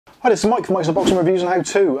Hi, this is Mike from Mike's Unboxing Reviews and How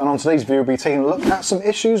To, and on today's video we'll be taking a look at some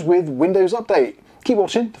issues with Windows Update. Keep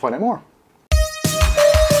watching to find out more.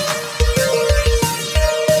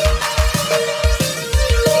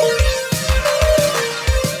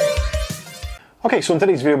 Okay, so in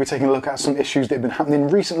today's video we'll be taking a look at some issues that have been happening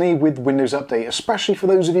recently with Windows Update, especially for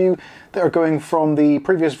those of you that are going from the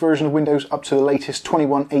previous version of Windows up to the latest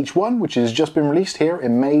 21H1, which has just been released here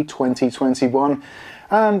in May 2021.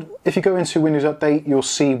 And if you go into Windows Update, you'll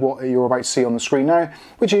see what you're about to see on the screen now,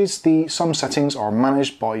 which is some settings are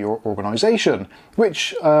managed by your organization,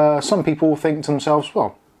 which some people think to themselves,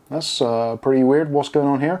 well, that's pretty weird, what's going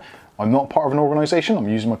on here? I'm not part of an organization, I'm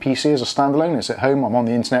using my PC as a standalone, it's at home, I'm on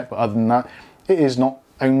the internet, but other than that, it is not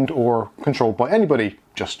owned or controlled by anybody,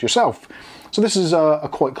 just yourself. So this is a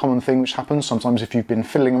quite common thing which happens sometimes if you've been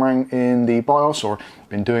fiddling around in the BIOS or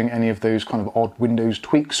been doing any of those kind of odd Windows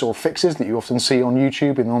tweaks or fixes that you often see on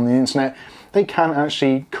YouTube and on the internet. They can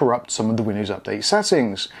actually corrupt some of the Windows Update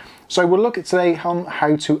settings. So we'll look at today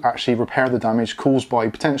how to actually repair the damage caused by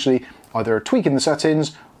potentially either tweaking the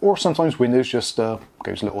settings or sometimes Windows just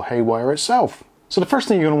goes a little haywire itself. So the first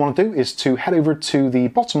thing you're going to want to do is to head over to the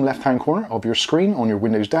bottom left hand corner of your screen on your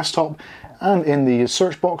Windows desktop, and in the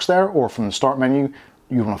search box there or from the start menu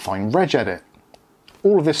you want to find Regedit.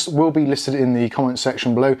 All of this will be listed in the comment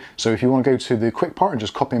section below, so if you want to go to the quick part and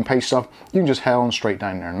just copy and paste stuff, you can just head on straight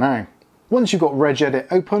down there now. Once you've got Regedit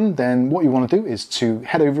open, then what you want to do is to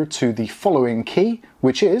head over to the following key,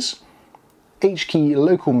 which is H key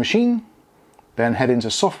local machine, then head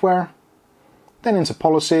into software, then into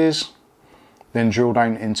policies, then drill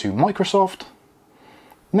down into Microsoft.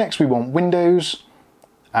 Next we want Windows,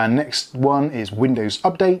 and next one is Windows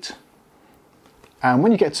Update. And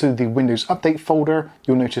when you get to the Windows Update folder,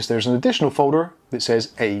 you'll notice there's an additional folder that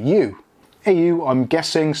says AU. AU, I'm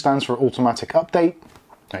guessing, stands for Automatic Update.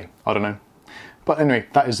 Hey, I don't know. But anyway,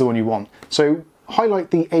 that is the one you want. So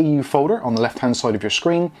highlight the AU folder on the left-hand side of your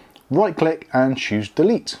screen, right-click and choose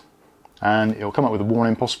Delete. And it'll come up with a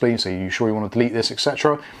warning possibly, so you sure you want to delete this,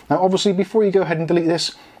 etc. Now obviously before you go ahead and delete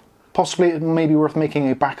this, possibly it may be worth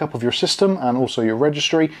making a backup of your system and also your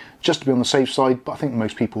registry, just to be on the safe side, but I think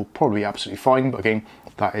most people probably absolutely fine, but again,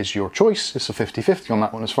 that is your choice. It's a 50-50 on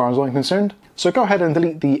that one as far as I'm concerned. So go ahead and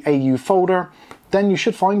delete the AU folder. Then you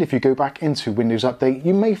should find, if you go back into Windows Update,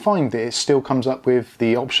 you may find that it still comes up with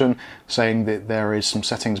the option saying that there is some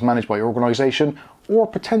settings managed by your organization, or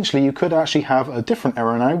potentially you could actually have a different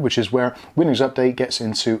error now, which is where Windows Update gets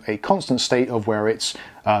into a constant state of where it's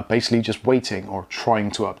basically just waiting or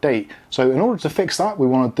trying to update. So in order to fix that, we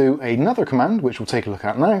want to do another command, which we'll take a look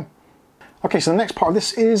at now. Okay, so the next part of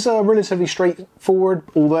this is relatively straightforward,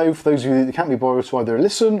 although for those of you that can't be bothered to either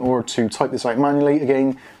listen or to type this out manually,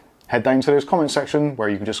 again, head down to this comment section where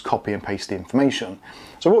you can just copy and paste the information.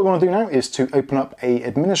 So what we want to do now is to open up a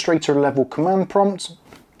administrator level command prompt.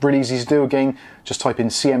 Really easy to do. Again, just type in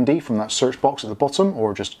CMD from that search box at the bottom,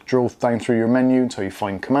 or just drill down through your menu until you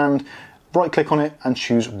find command, right click on it and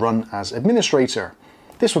choose Run as Administrator.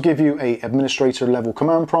 This will give you a administrator level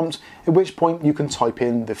command prompt, at which point you can type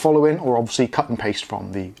in the following, or obviously cut and paste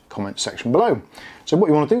from the comment section below. So what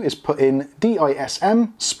you want to do is put in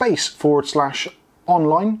DISM space /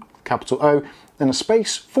 online, capital O, then a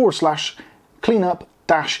space / cleanup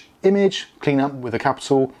dash image, cleanup with a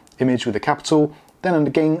capital, image with a capital, then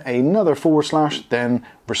again another / then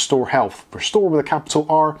RestoreHealth, restore with a capital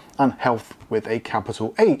R and health with a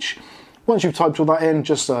capital H. Once you've typed all that in,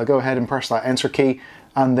 just go ahead and press that enter key,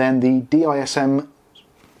 and then the DISM,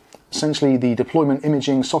 essentially the deployment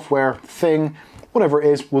imaging software thing, whatever it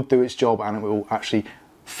is, will do its job and it will actually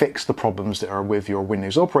fix the problems that are with your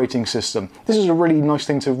Windows operating system. This is a really nice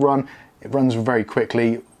thing to run. It runs very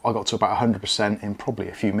quickly. I got to about 100% in probably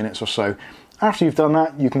a few minutes or so. After you've done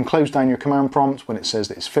that, you can close down your command prompt when it says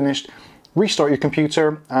that it's finished, restart your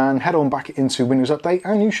computer and head on back into Windows Update,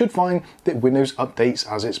 and you should find that Windows updates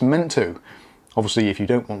as it's meant to. Obviously, if you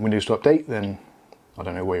don't want Windows to update, then I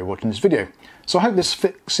don't know why you're watching this video. So I hope this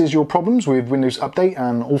fixes your problems with Windows Update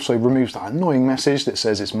and also removes that annoying message that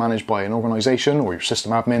says it's managed by an organization or your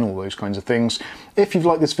system admin, all those kinds of things. If you've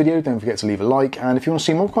liked this video, don't forget to leave a like, and if you want to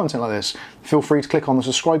see more content like this, feel free to click on the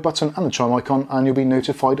subscribe button and the chime icon and you'll be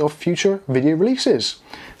notified of future video releases.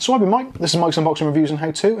 So I've been Mike, this is Mike's Unboxing Reviews and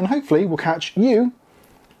How To, and hopefully we'll catch you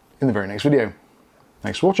in the very next video.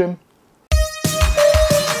 Thanks for watching.